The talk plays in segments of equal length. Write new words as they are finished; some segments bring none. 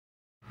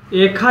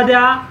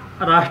एखाद्या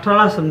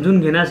राष्ट्राला समजून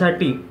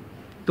घेण्यासाठी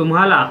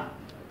तुम्हाला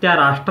त्या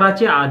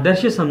राष्ट्राचे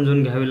आदर्श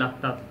समजून घ्यावे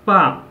लागतात।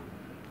 पहा,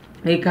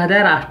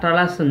 एखाद्या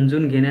राष्ट्राला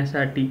समजून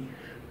घेण्यासाठी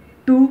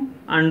to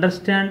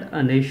understand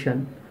a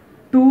nation,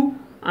 to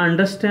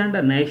understand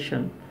a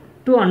nation,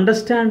 to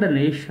understand a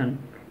nation,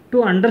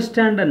 to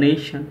understand a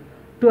nation,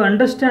 to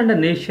understand a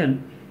nation,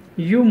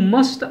 you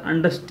must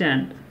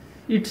understand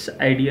its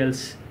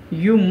ideals,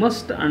 you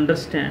must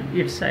understand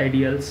its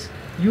ideals,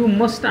 you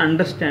must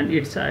understand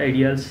its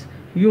ideals,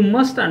 you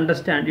must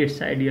understand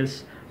its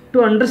ideals.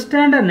 To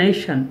understand a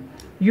nation,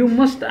 you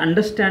must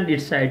understand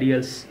its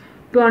ideals.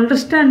 To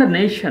understand a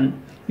nation,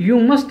 you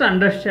must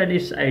understand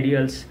its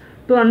ideals.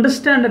 To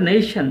understand a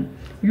nation,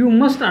 you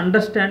must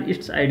understand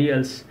its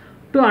ideals.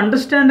 To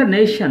understand a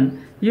nation,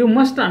 you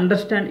must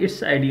understand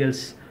its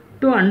ideals.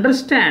 To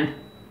understand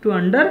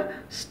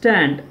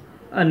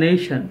a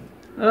nation,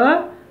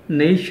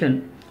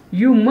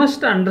 you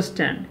must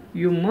understand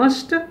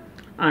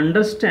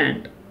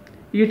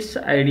its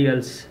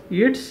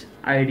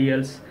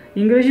ideals.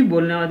 इंग्रजी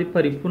बोलण्यामध्ये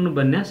परिपूर्ण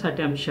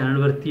बनण्यासाठी आमच्या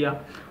चॅनलवरती या,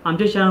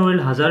 आमच्या चॅनलवरील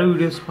हजारो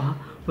videos पहा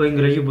व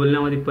इंग्रजी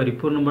बोलण्यामध्ये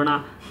परिपूर्ण बना।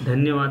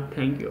 धन्यवाद,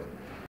 थँक्यू।